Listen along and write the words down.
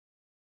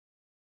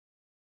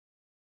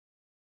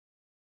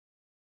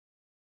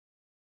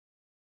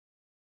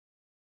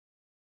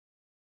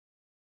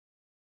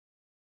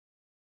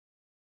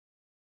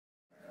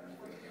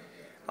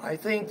I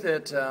think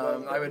that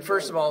I would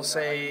first of all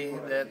say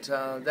that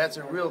that's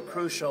a real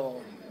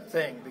crucial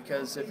thing,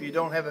 because if you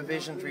don't have a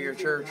vision for your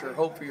church or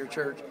hope for your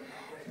church,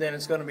 then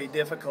it's going to be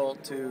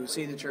difficult to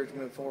see the church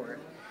move forward.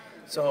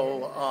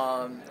 So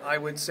I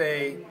would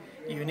say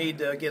you need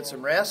to get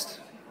some rest.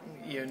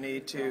 You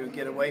need to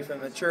get away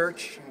from the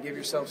church and give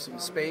yourself some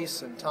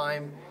space and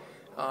time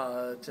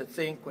to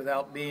think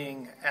without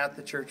being at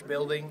the church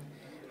building.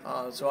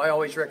 So I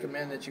always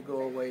recommend that you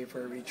go away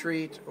for a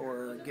retreat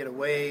or get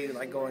away,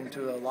 like going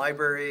to a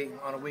library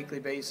on a weekly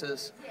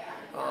basis,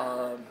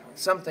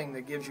 something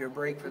that gives you a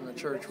break from the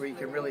church where you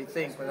can really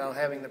think without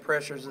having the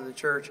pressures of the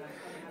church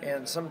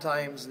and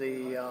sometimes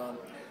the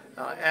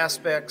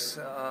aspects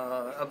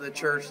of the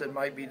church that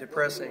might be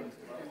depressing,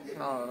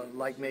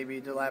 like maybe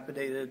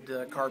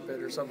dilapidated carpet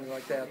or something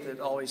like that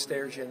that always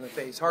stares you in the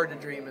face. Hard to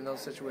dream in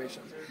those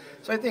situations.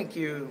 So I think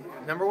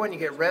number one, you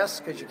get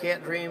rest because you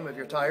can't dream if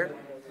you're tired.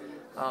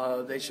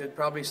 They should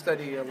probably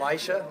study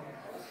Elisha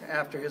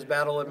after his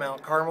battle at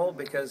Mount Carmel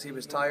because he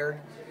was tired.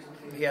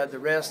 He had the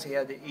rest, he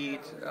had to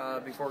eat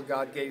before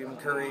God gave him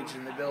courage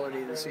and the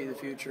ability to see the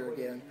future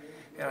again.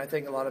 And I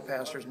think a lot of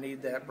pastors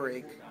need that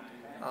break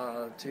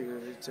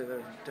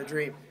to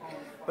dream.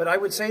 But I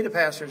would say to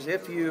pastors,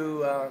 if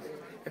you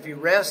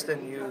rest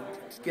and you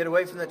get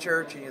away from the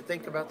church and you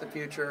think about the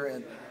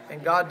future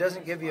and God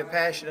doesn't give you a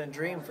passion and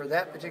dream for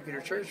that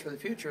particular church for the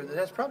future, then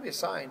that's probably a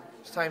sign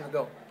it's time to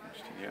go.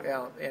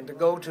 Yeah, and to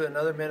go to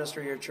another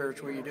ministry or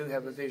church where you do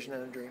have a vision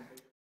and a dream.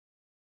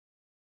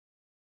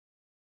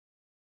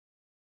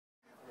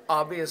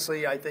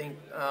 Obviously, I think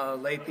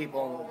lay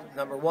people,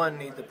 number one,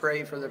 need to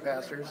pray for their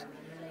pastors,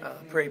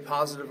 pray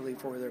positively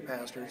for their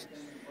pastors.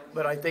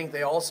 But I think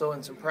they also,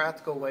 in some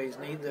practical ways,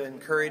 need to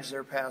encourage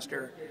their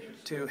pastor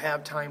to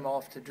have time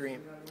off to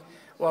dream.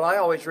 What I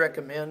always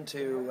recommend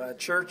to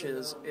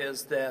churches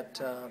is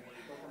that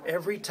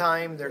every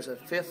time there's a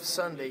fifth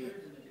Sunday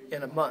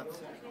in a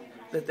month,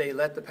 that they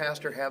let the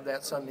pastor have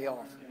that Sunday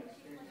off.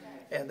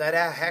 And that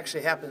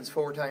actually happens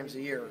 4 times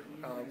a year.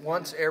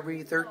 Once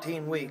every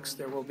 13 weeks,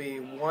 there will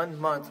be 1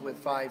 month with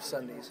 5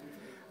 Sundays.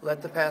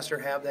 Let the pastor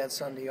have that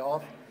Sunday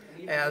off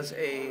as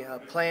a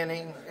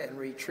planning and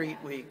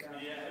retreat week.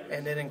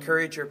 And then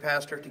encourage your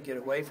pastor to get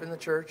away from the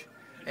church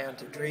and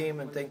to dream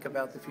and think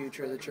about the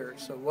future of the church.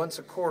 So once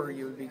a quarter,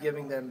 you would be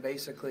giving them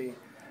basically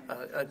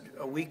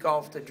a week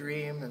off to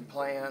dream and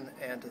plan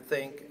and to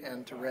think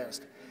and to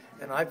rest.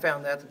 And I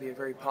found that to be a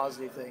very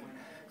positive thing.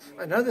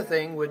 Another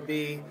thing would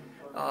be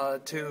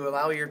to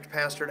allow your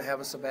pastor to have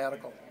a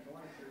sabbatical.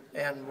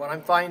 And what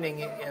I'm finding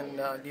in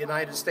the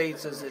United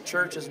States is that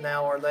churches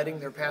now are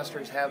letting their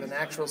pastors have an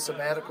actual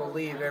sabbatical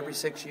leave every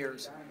 6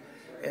 years.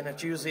 And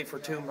it's usually for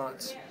 2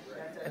 months.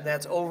 And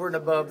that's over and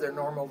above their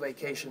normal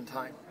vacation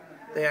time.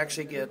 They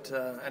actually get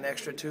an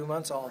extra 2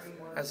 months off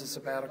as a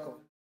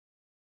sabbatical.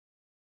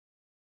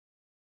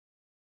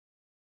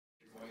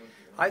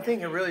 I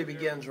think it really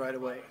begins right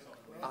away.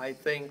 I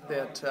think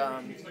that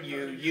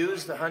you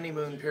use the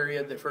honeymoon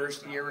period, the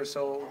first year or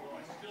so,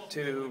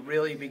 to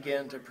really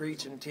begin to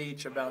preach and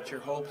teach about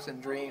your hopes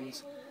and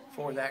dreams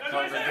for that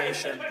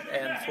congregation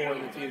and for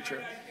the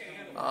future.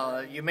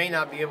 You may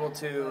not be able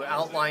to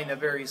outline a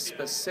very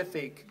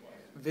specific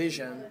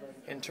vision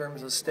in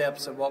terms of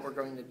steps of what we're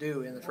going to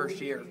do in the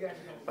first year.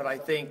 But I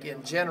think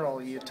in general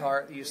you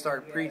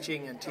start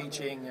preaching and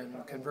teaching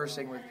and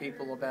conversing with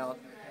people about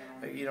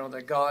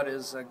that God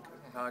is a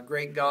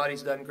great God.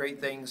 He's done great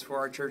things for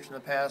our church in the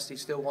past. He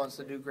still wants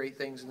to do great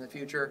things in the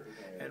future,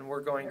 and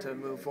we're going to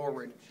move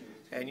forward.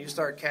 And you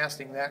start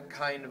casting that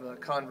kind of a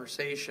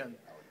conversation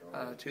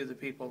to the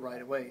people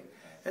right away.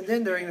 And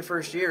then during the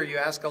first year, you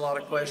ask a lot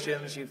of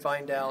questions. You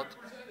find out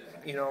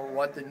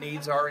what the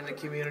needs are in the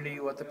community,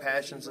 what the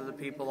passions of the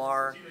people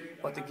are,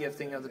 what the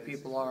gifting of the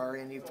people are,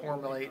 and you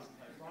formulate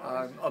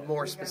a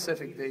more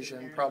specific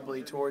vision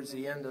probably towards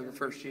the end of the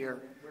first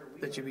year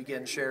that you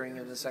begin sharing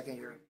in the second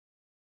year.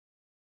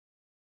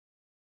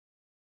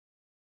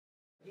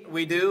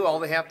 We do. All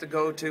they have to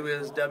go to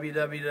is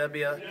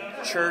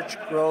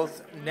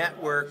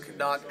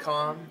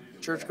www.churchgrowthnetwork.com.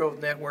 Church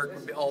Growth Network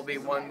would all be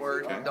one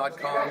word,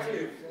 .com.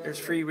 There's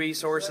free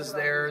resources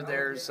there.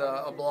 There's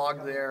a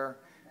blog there.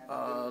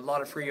 A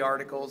lot of free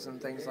articles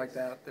and things like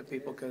that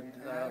people could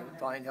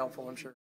find helpful, I'm sure.